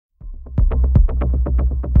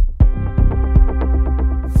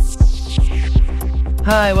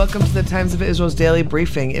Hi, welcome to the Times of Israel's Daily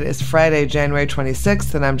Briefing. It is Friday, January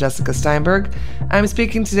 26th, and I'm Jessica Steinberg. I'm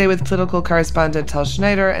speaking today with political correspondent Tal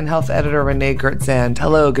Schneider and health editor Renee Gertzand.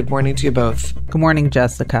 Hello, good morning to you both. Good morning,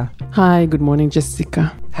 Jessica. Hi, good morning,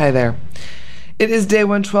 Jessica. Hi there. It is day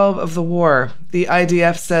 112 of the war. The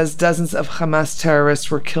IDF says dozens of Hamas terrorists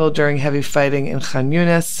were killed during heavy fighting in Khan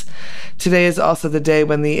Yunis. Today is also the day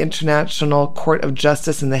when the International Court of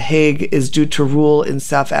Justice in The Hague is due to rule in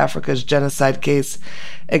South Africa's genocide case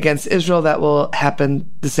against Israel. That will happen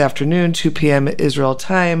this afternoon, 2 p.m. Israel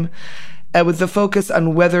time, with the focus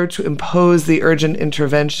on whether to impose the urgent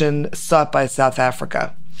intervention sought by South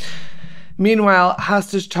Africa. Meanwhile,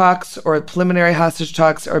 hostage talks or preliminary hostage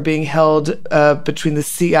talks are being held between the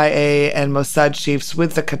CIA and Mossad chiefs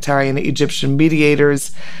with the Qatari and Egyptian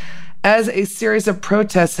mediators, as a series of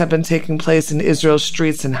protests have been taking place in Israel's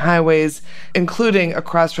streets and highways, including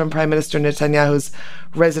across from Prime Minister Netanyahu's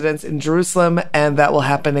residence in Jerusalem, and that will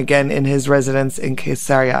happen again in his residence in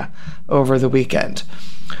Caesarea over the weekend.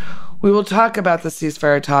 We will talk about the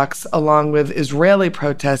ceasefire talks along with Israeli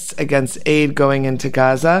protests against aid going into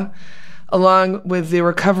Gaza, along with the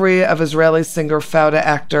recovery of Israeli singer, Fauda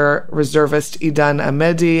actor, reservist Idan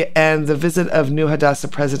Amedi, and the visit of New Hadassah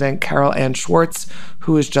President Carol Ann Schwartz,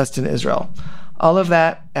 who is just in Israel. All of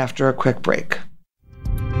that after a quick break.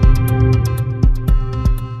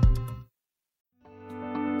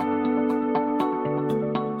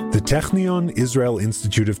 The Technion Israel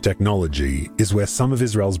Institute of Technology is where some of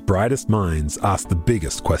Israel's brightest minds ask the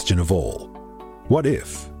biggest question of all. What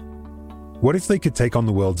if? What if they could take on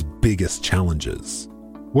the world's biggest challenges?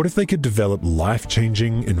 What if they could develop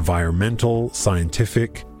life-changing environmental,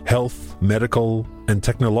 scientific, health, medical, and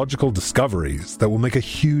technological discoveries that will make a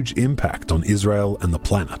huge impact on Israel and the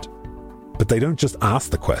planet? But they don't just ask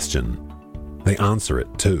the question, they answer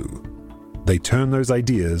it too. They turn those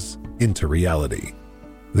ideas into reality.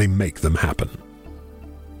 They make them happen.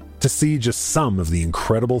 To see just some of the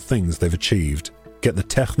incredible things they've achieved, get the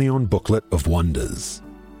Technion Booklet of Wonders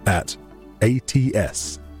at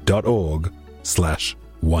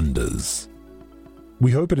ats.org/wonders.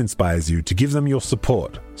 We hope it inspires you to give them your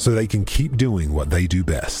support so they can keep doing what they do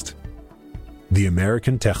best. The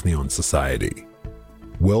American Technion Society.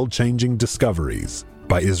 World-changing discoveries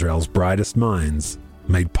by Israel's brightest minds,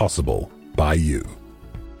 made possible by you.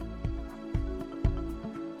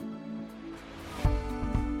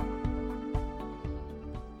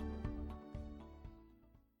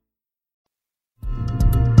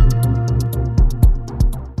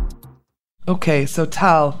 Okay, so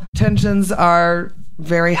Tal, tensions are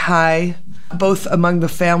very high, both among the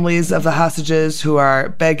families of the hostages who are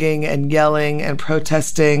begging and yelling and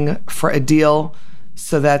protesting for a deal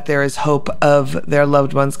so that there is hope of their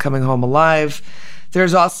loved ones coming home alive.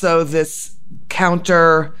 There's also this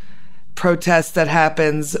counter protest that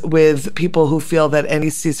happens with people who feel that any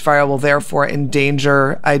ceasefire will therefore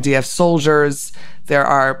endanger IDF soldiers. There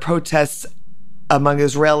are protests among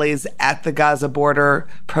Israelis at the Gaza border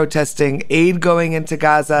protesting aid going into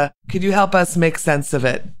Gaza. Could you help us make sense of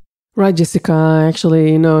it? Right, Jessica.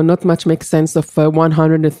 Actually, not much makes sense of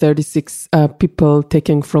 136 people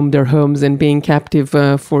taken from their homes and being captive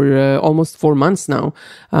for almost 4 months now.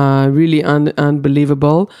 Really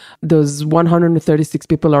unbelievable. Those 136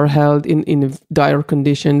 people are held in dire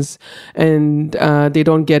conditions, and they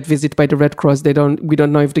don't get visited by the Red Cross. We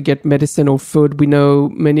don't know if they get medicine or food. We know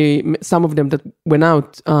some of them that went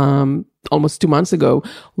out almost 2 months ago,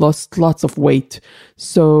 lost lots of weight.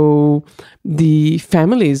 So the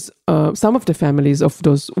families, some of the families of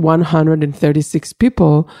those 136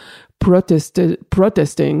 people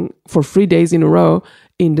protesting for 3 days in a row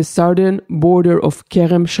in the southern border of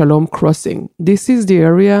Kerem Shalom crossing. This is the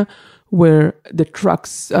area where the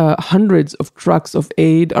trucks, hundreds of trucks of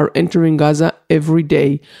aid are entering Gaza every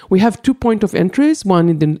day. We have 2 points of entries, one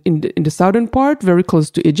in the southern part, very close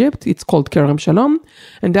to Egypt. It's called Kerem Shalom.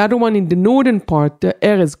 And the other one in the northern part, the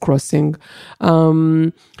Erez crossing.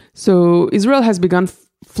 So Israel has begun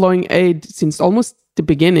flowing aid since almost the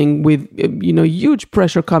beginning with, huge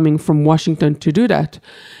pressure coming from Washington to do that.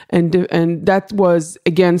 And that was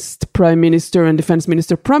against Prime Minister and Defense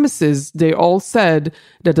Minister promises. They all said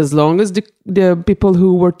that as long as the people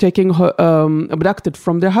who were taken abducted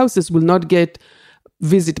from their houses will not get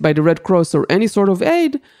visited by the Red Cross or any sort of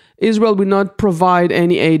aid, Israel will not provide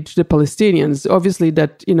any aid to the Palestinians. Obviously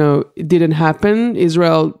that, it didn't happen.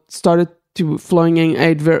 Israel started to flowing in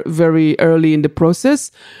aid very, very early in the process.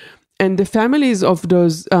 And the families of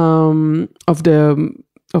those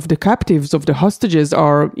of the captives, of the hostages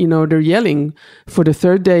are, they're yelling for the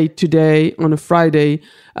third day today on a Friday.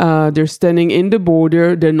 They're standing in the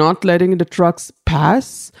border. They're not letting the trucks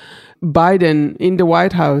pass. Biden in the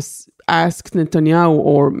White House asked Netanyahu,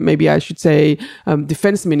 or maybe I should say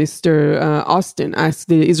Defense Minister Austin, asked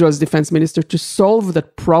the Israel's defense minister to solve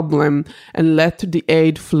that problem and let the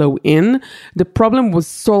aid flow in. The problem was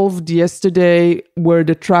solved yesterday where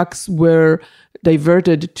the trucks were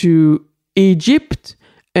diverted to Egypt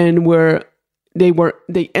and where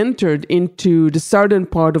they entered into the southern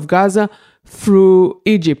part of Gaza through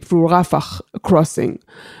Egypt, through Rafah crossing.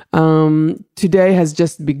 Today has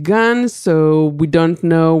just begun, so we don't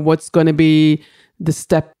know what's going to be the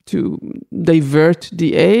step to divert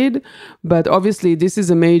the aid. But obviously, this is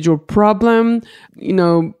a major problem,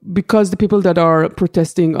 because the people that are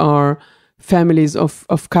protesting are families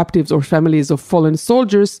of captives or families of fallen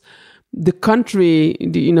soldiers. The country,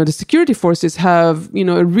 the security forces have,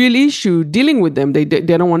 a real issue dealing with them. They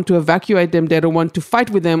don't want to evacuate them. They don't want to fight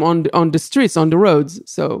with them on the streets, on the roads.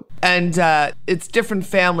 So, and it's different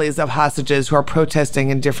families of hostages who are protesting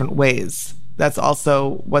in different ways. That's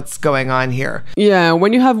also what's going on here. Yeah,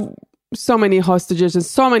 when you have so many hostages and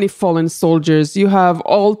so many fallen soldiers, you have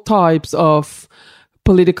all types of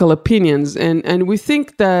political opinions. And we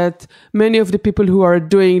think that many of the people who are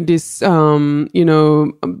doing this, they're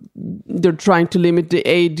trying to limit the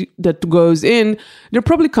aid that goes in. They're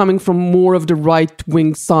probably coming from more of the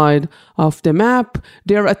right-wing side of the map.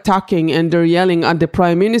 They're attacking and they're yelling at the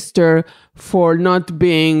prime minister for not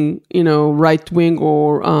being, right-wing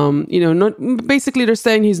or, not. Basically, they're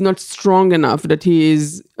saying he's not strong enough, that he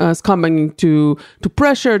is succumbing to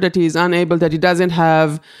pressure, that he's unable, that he doesn't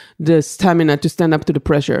have the stamina to stand up to the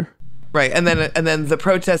pressure. Right, and then the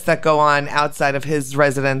protests that go on outside of his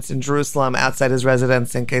residence in Jerusalem, outside his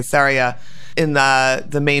residence in Caesarea, in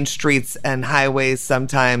the main streets and highways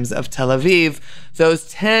sometimes of Tel Aviv, those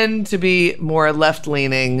tend to be more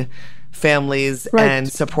left-leaning families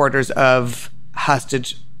and supporters of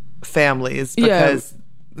hostage families because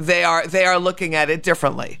they are looking at it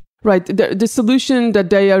differently. Right. The solution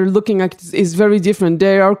that they are looking at is very different.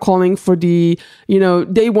 They are calling for they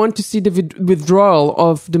want to see the withdrawal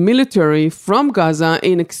of the military from Gaza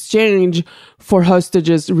in exchange for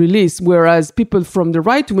hostages release, whereas people from the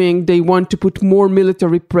right wing, they want to put more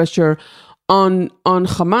military pressure on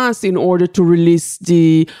Hamas in order to release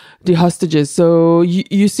the hostages. So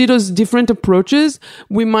you see those different approaches.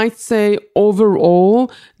 We might say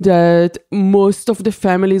overall that most of the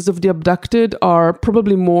families of the abducted are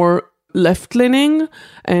probably more left-leaning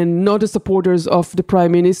and not the supporters of the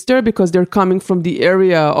prime minister, because they're coming from the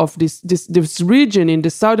area of this region in the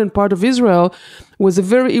southern part of Israel.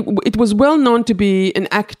 It was well known to be an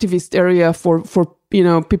activist area for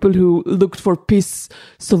people who looked for peace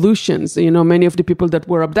solutions. Many of the people that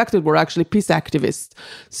were abducted were actually peace activists.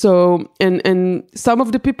 So, and some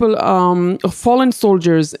of the people, fallen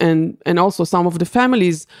soldiers and also some of the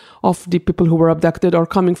families of the people who were abducted are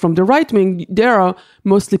coming from the right wing. There are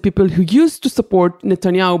mostly people who used to support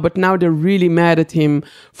Netanyahu, but now they're really mad at him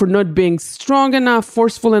for not being strong enough,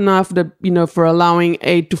 forceful enough, that, for allowing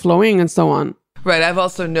aid to flow in and so on. Right. I've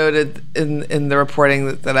also noted in the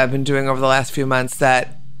reporting that I've been doing over the last few months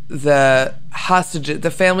that the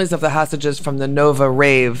families of the hostages from the Nova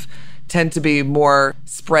rave tend to be more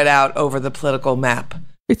spread out over the political map.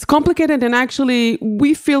 It's complicated, and actually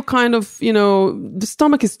we feel kind of, the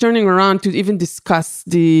stomach is turning around to even discuss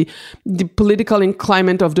the political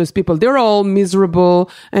climate of those people. They're all miserable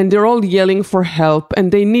and they're all yelling for help,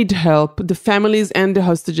 and they need help, the families and the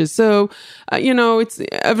hostages. So, it's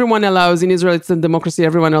everyone allows, in Israel, it's a democracy,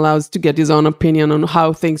 everyone allows to get his own opinion on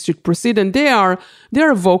how things should proceed. And they are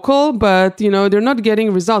vocal, but, they're not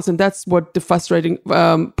getting results. And that's what the frustrating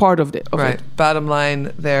part of it. Right. Bottom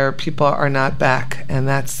line, their people are not back. And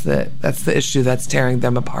that's the issue that's tearing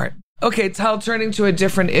them apart. Okay, Tal, turning to a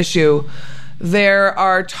different issue. There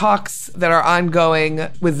are talks that are ongoing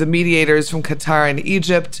with the mediators from Qatar and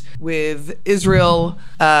Egypt, with Israel,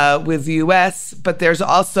 with the U.S., but there's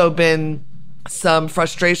also been some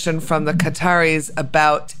frustration from the Qataris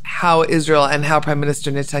about how Israel and how Prime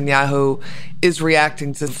Minister Netanyahu is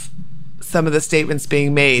reacting to some of the statements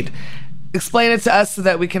being made. Explain it to us so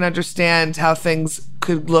that we can understand how things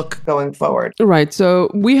could look going forward. Right.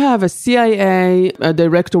 So we have a CIA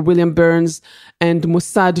director, William Burns, and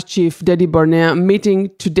Mossad chief, Dedi Barnea,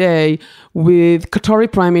 meeting today with Qatari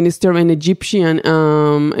Prime Minister and Egyptian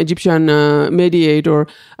mediator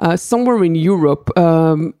somewhere in Europe.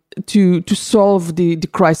 to solve the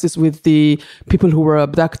crisis with the people who were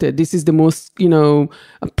abducted. This is the most,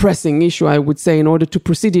 pressing issue, I would say, in order to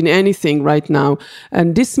proceed in anything right now.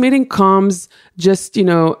 And this meeting comes just,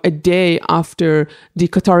 a day after the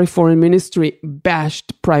Qatari Foreign Ministry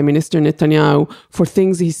bashed Prime Minister Netanyahu for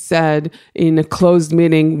things he said in a closed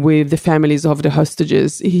meeting with the families of the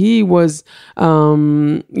hostages. He was, he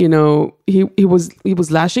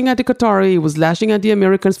was lashing at the Qatari. He was lashing at the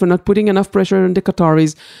Americans for not putting enough pressure on the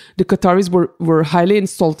Qataris. The Qataris were highly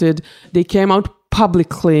insulted. They came out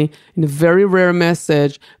publicly in a very rare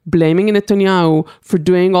message blaming Netanyahu for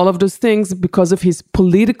doing all of those things because of his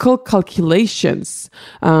political calculations.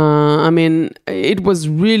 It was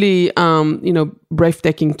really,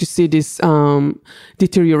 breathtaking to see this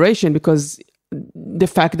deterioration, because the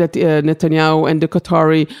fact that Netanyahu and the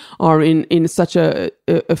Qatari are in such a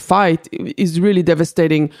fight is really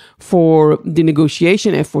devastating for the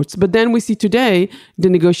negotiation efforts. But then we see today the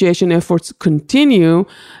negotiation efforts continue,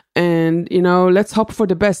 and, let's hope for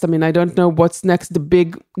the best. I don't know what's next. The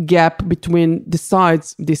big gap between the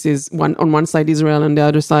sides, this is on one side Israel, and the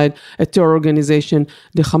other side a terror organization,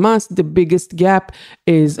 the Hamas. The biggest gap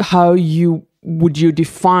is how would you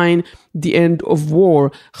define the end of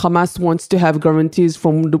war? Hamas wants to have guarantees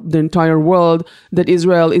from the entire world that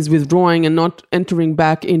Israel is withdrawing and not entering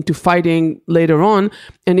back into fighting later on.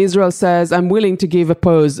 And Israel says, I'm willing to give a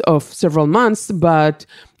pause of several months, but,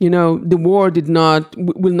 the war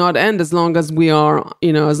will not end as long as we are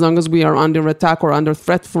under attack or under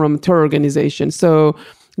threat from a terror organization. So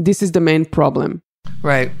this is the main problem.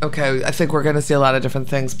 Right. Okay. I think we're going to see a lot of different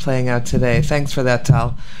things playing out today. Thanks for that,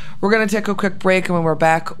 Tal. We're going to take a quick break, and when we're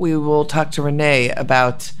back, we will talk to Renee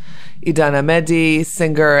about Idan Amedi,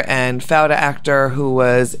 singer and Fauda actor who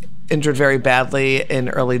was injured very badly in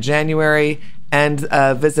early January, and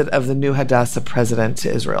a visit of the new Hadassah president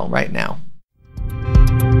to Israel right now.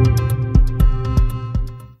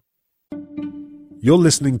 You're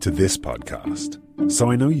listening to this podcast,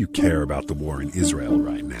 so I know you care about the war in Israel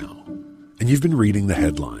right now. And you've been reading the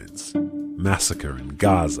headlines. Massacre in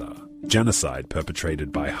Gaza. Genocide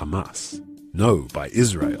perpetrated by Hamas. No, by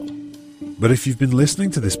Israel. But if you've been listening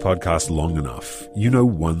to this podcast long enough, you know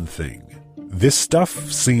one thing. This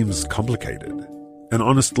stuff seems complicated. And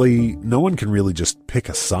honestly, no one can really just pick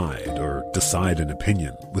a side or decide an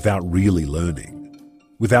opinion without really learning.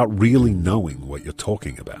 Without really knowing what you're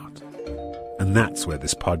talking about. And that's where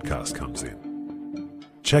this podcast comes in.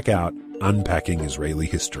 Check out Unpacking Israeli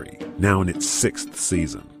History, now in its 6th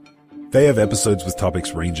season. They have episodes with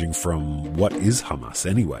topics ranging from what is Hamas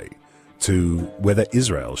anyway, to whether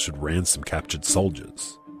Israel should ransom captured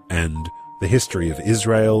soldiers, and the history of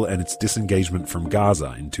Israel and its disengagement from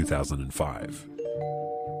Gaza in 2005.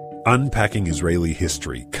 Unpacking Israeli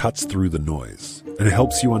History cuts through the noise and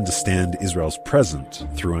helps you understand Israel's present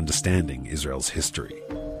through understanding Israel's history.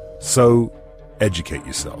 So, educate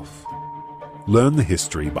yourself. Learn the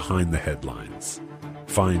history behind the headlines.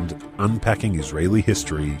 Find Unpacking Israeli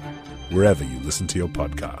History wherever you listen to your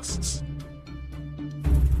podcasts.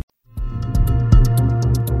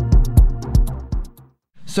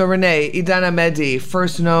 So Renee, Idan Amedi,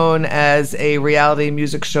 first known as a reality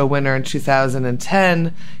music show winner in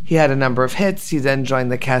 2010. He had a number of hits. He then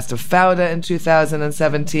joined the cast of Fauda in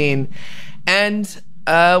 2017 and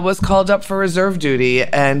was called up for reserve duty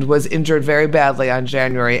and was injured very badly on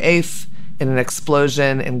January 8th. In an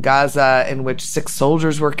explosion in Gaza in which 6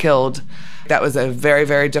 soldiers were killed. That was a very,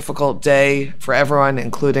 very difficult day for everyone,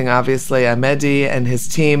 including obviously Amedi and his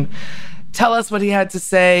team. Tell us what he had to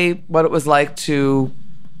say, what it was like to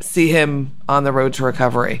see him on the road to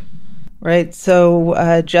recovery. Right.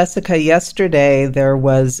 So, Jessica, yesterday there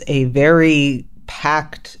was a very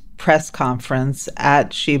packed press conference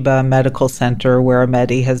at Sheba Medical Center where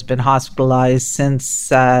Amedi has been hospitalized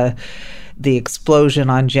since the explosion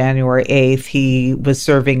on January 8th. He was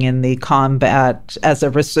serving in the combat as a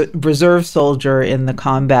reserve soldier in the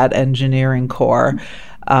Combat Engineering Corps.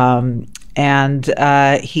 And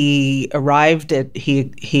he arrived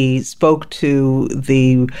he spoke to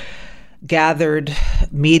the gathered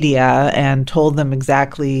media and told them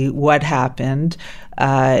exactly what happened.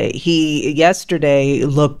 He yesterday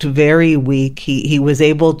looked very weak. He was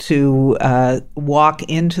able to walk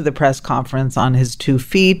into the press conference on his 2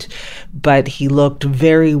 feet, but he looked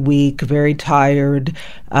very weak, very tired.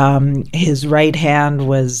 His right hand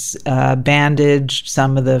was bandaged.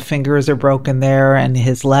 Some of the fingers are broken there, and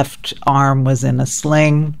his left arm was in a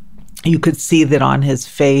sling. You could see that on his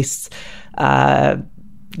face.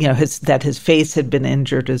 that his face had been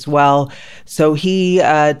injured as well. So he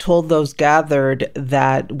told those gathered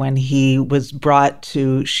that when he was brought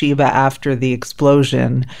to Sheba after the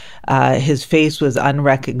explosion, his face was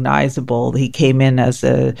unrecognizable. He came in as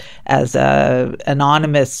a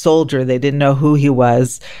anonymous soldier. They didn't know who he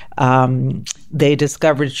was. They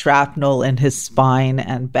discovered shrapnel in his spine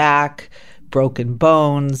and back, broken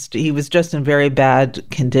bones. He was just in very bad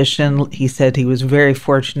condition. He said he was very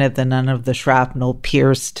fortunate that none of the shrapnel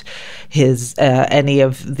pierced his any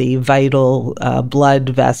of the vital blood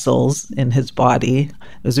vessels in his body.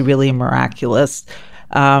 It was really miraculous.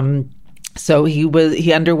 So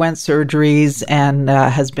he underwent surgeries and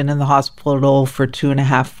has been in the hospital for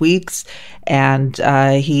 2.5 weeks. And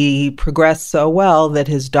he progressed so well that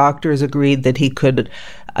his doctors agreed that he could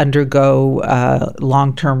undergo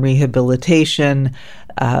long-term rehabilitation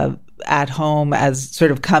at home, as sort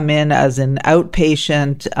of come in as an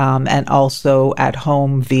outpatient, and also at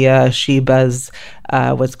home via Sheba's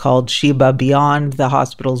what's called Sheba Beyond, the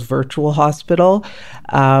hospital's virtual hospital.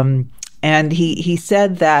 And he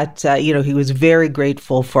said that, he was very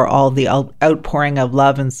grateful for all the outpouring of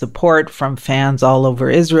love and support from fans all over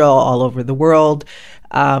Israel, all over the world.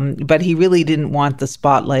 But he really didn't want the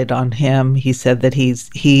spotlight on him. He said that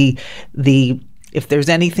if there's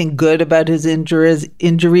anything good about his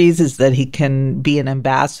injuries is that he can be an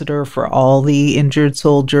ambassador for all the injured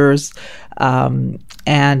soldiers.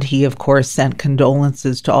 And he, of course, sent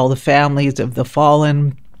condolences to all the families of the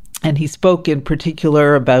fallen. And he spoke in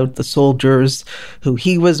particular about the soldiers who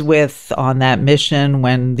he was with on that mission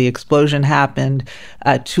when the explosion happened.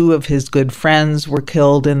 2 of his good friends were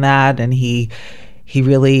killed in that, and he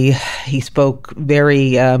spoke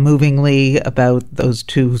very movingly about those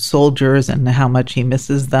 2 soldiers and how much he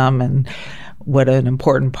misses them and what an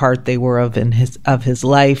important part they were of his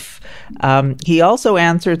life. He also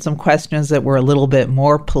answered some questions that were a little bit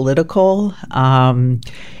more political.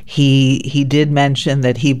 He did mention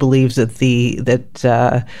that he believes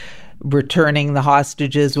that returning the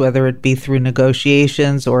hostages, whether it be through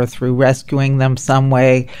negotiations or through rescuing them some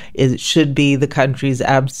way, it should be the country's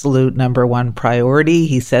absolute number one priority.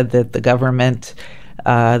 He said that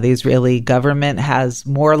the Israeli government has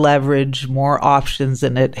more leverage, more options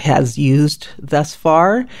than it has used thus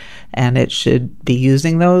far, and it should be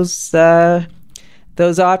using those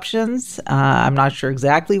options. I'm not sure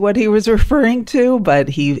exactly what he was referring to, but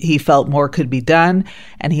he felt more could be done.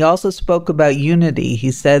 And he also spoke about unity. He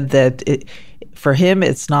said that for him,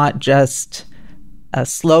 it's not just a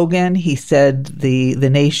slogan. He said the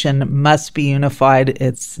nation must be unified.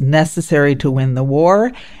 It's necessary to win the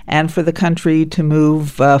war and for the country to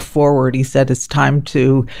move forward. He said it's time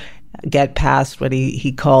to get past what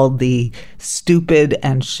he called the stupid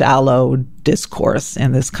and shallow discourse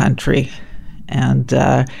in this country. And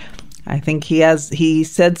I think he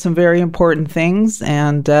said some very important things,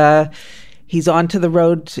 and he's on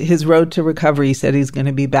to his road to recovery. He said he's going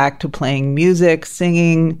to be back to playing music,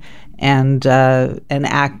 singing, and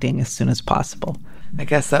acting as soon as possible. I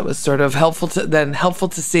guess that was sort of helpful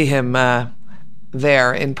to see him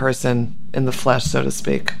there in person, in the flesh, so to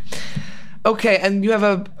speak. Okay, and you have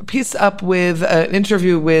a piece up with an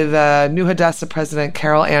interview with New Hadassah president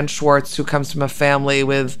Carol Ann Schwartz, who comes from a family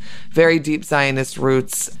with very deep Zionist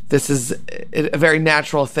roots. This is a very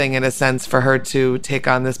natural thing, in a sense, for her to take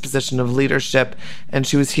on this position of leadership, and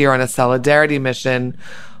she was here on a solidarity mission.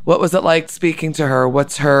 What was it like speaking to her?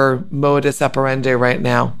 What's her modus operandi right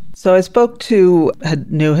now? So I spoke to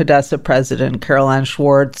New Hadassah president Carol Ann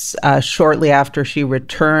Schwartz shortly after she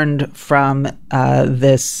returned from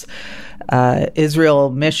this Israel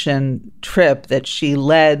mission trip that she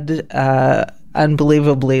led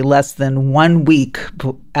unbelievably less than 1 week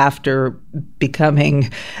after becoming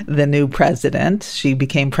the new president. She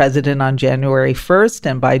became president on January 1st,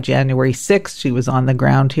 and by January 6th, she was on the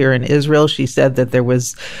ground here in Israel. She said that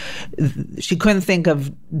she couldn't think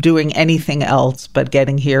of doing anything else but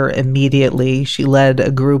getting here immediately. She led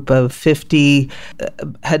a group of 50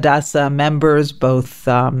 Hadassah members, both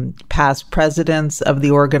past presidents of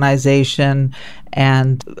the organization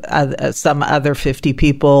and some other 50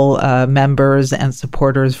 people, members and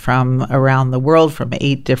supporters from around the world, from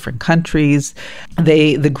 8 different countries.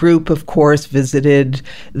 The group, of course, visited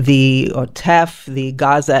the Otef, the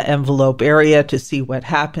Gaza envelope area, to see what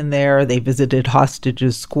happened there. They visited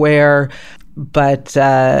Hostages Square. But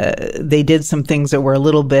they did some things that were a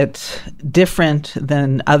little bit different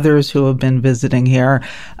than others who have been visiting here.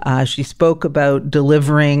 She spoke about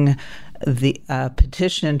delivering the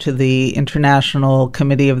petition to the International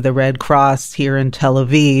Committee of the Red Cross here in Tel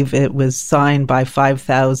Aviv. It was signed by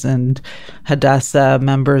 5,000 Hadassah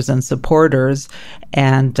members and supporters.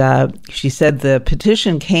 And she said the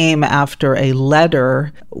petition came after a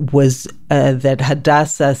letter that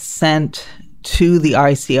Hadassah sent to the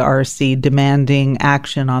ICRC demanding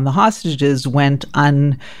action on the hostages went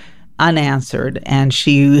unanswered. And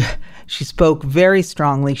she spoke very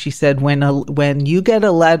strongly. She said, when you get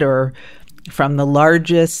a letter from the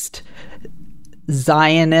largest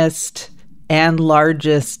Zionist and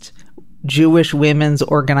largest Jewish women's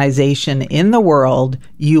organization in the world,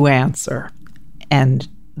 you answer. And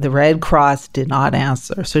the Red Cross did not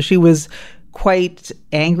answer. So she was quite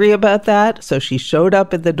angry about that. So she showed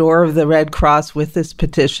up at the door of the Red Cross with this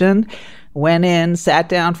petition, went in, sat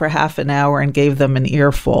down for half an hour, and gave them an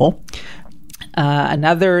earful.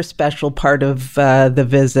 Another special part of the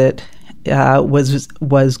visit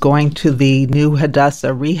was going to the new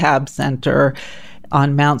Hadassah Rehab Center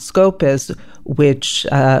on Mount Scopus,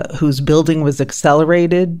 whose building was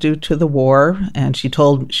accelerated due to the war. And she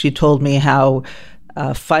told me how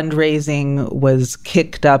fundraising was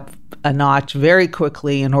kicked up a notch very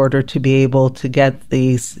quickly in order to be able to get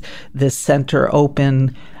this center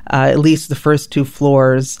open, at least the first 2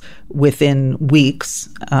 floors, within weeks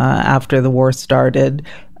after the war started.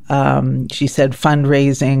 She said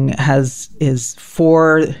fundraising is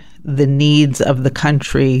for the needs of the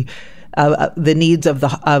country, the needs of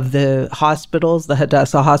the hospitals, the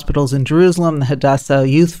Hadassah hospitals in Jerusalem, the Hadassah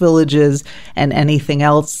youth villages, and anything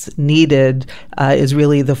else needed is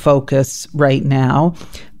really the focus right now.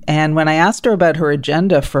 And when I asked her about her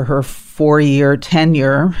agenda for her 4-year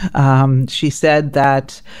tenure, she said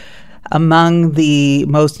that among the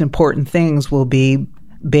most important things will be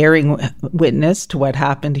bearing witness to what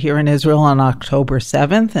happened here in Israel on October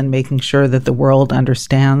 7th and making sure that the world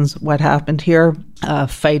understands what happened here,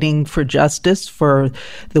 fighting for justice for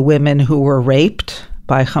the women who were raped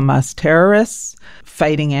by Hamas terrorists,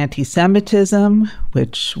 fighting anti-Semitism,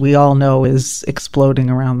 which we all know is exploding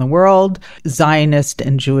around the world, Zionist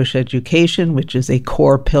and Jewish education, which is a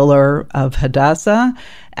core pillar of Hadassah,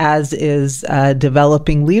 as is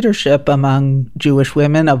developing leadership among Jewish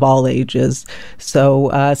women of all ages.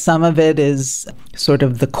 So some of it is sort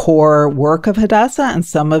of the core work of Hadassah, and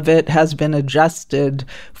some of it has been adjusted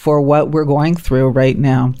for what we're going through right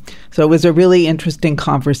now. So it was a really interesting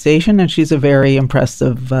conversation, and she's a very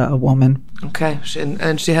impressive woman. Okay,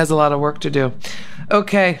 and she has a lot of work to do.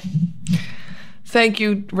 Okay. Thank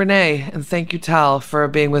you, Renee, and thank you, Tal, for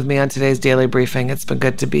being with me on today's Daily Briefing. It's been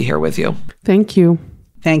good to be here with you. Thank you.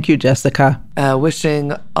 Thank you, Jessica.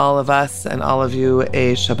 Wishing all of us and all of you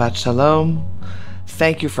a Shabbat Shalom.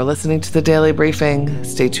 Thank you for listening to the Daily Briefing.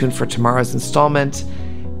 Stay tuned for tomorrow's installment.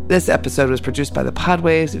 This episode was produced by the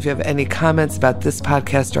Podwaves. If you have any comments about this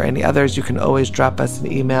podcast or any others, you can always drop us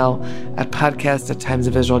an email at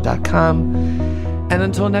podcast@timesofisrael.com. And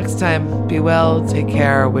until next time, be well, take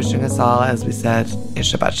care, wishing us all, as we said, a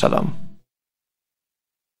Shabbat Shalom.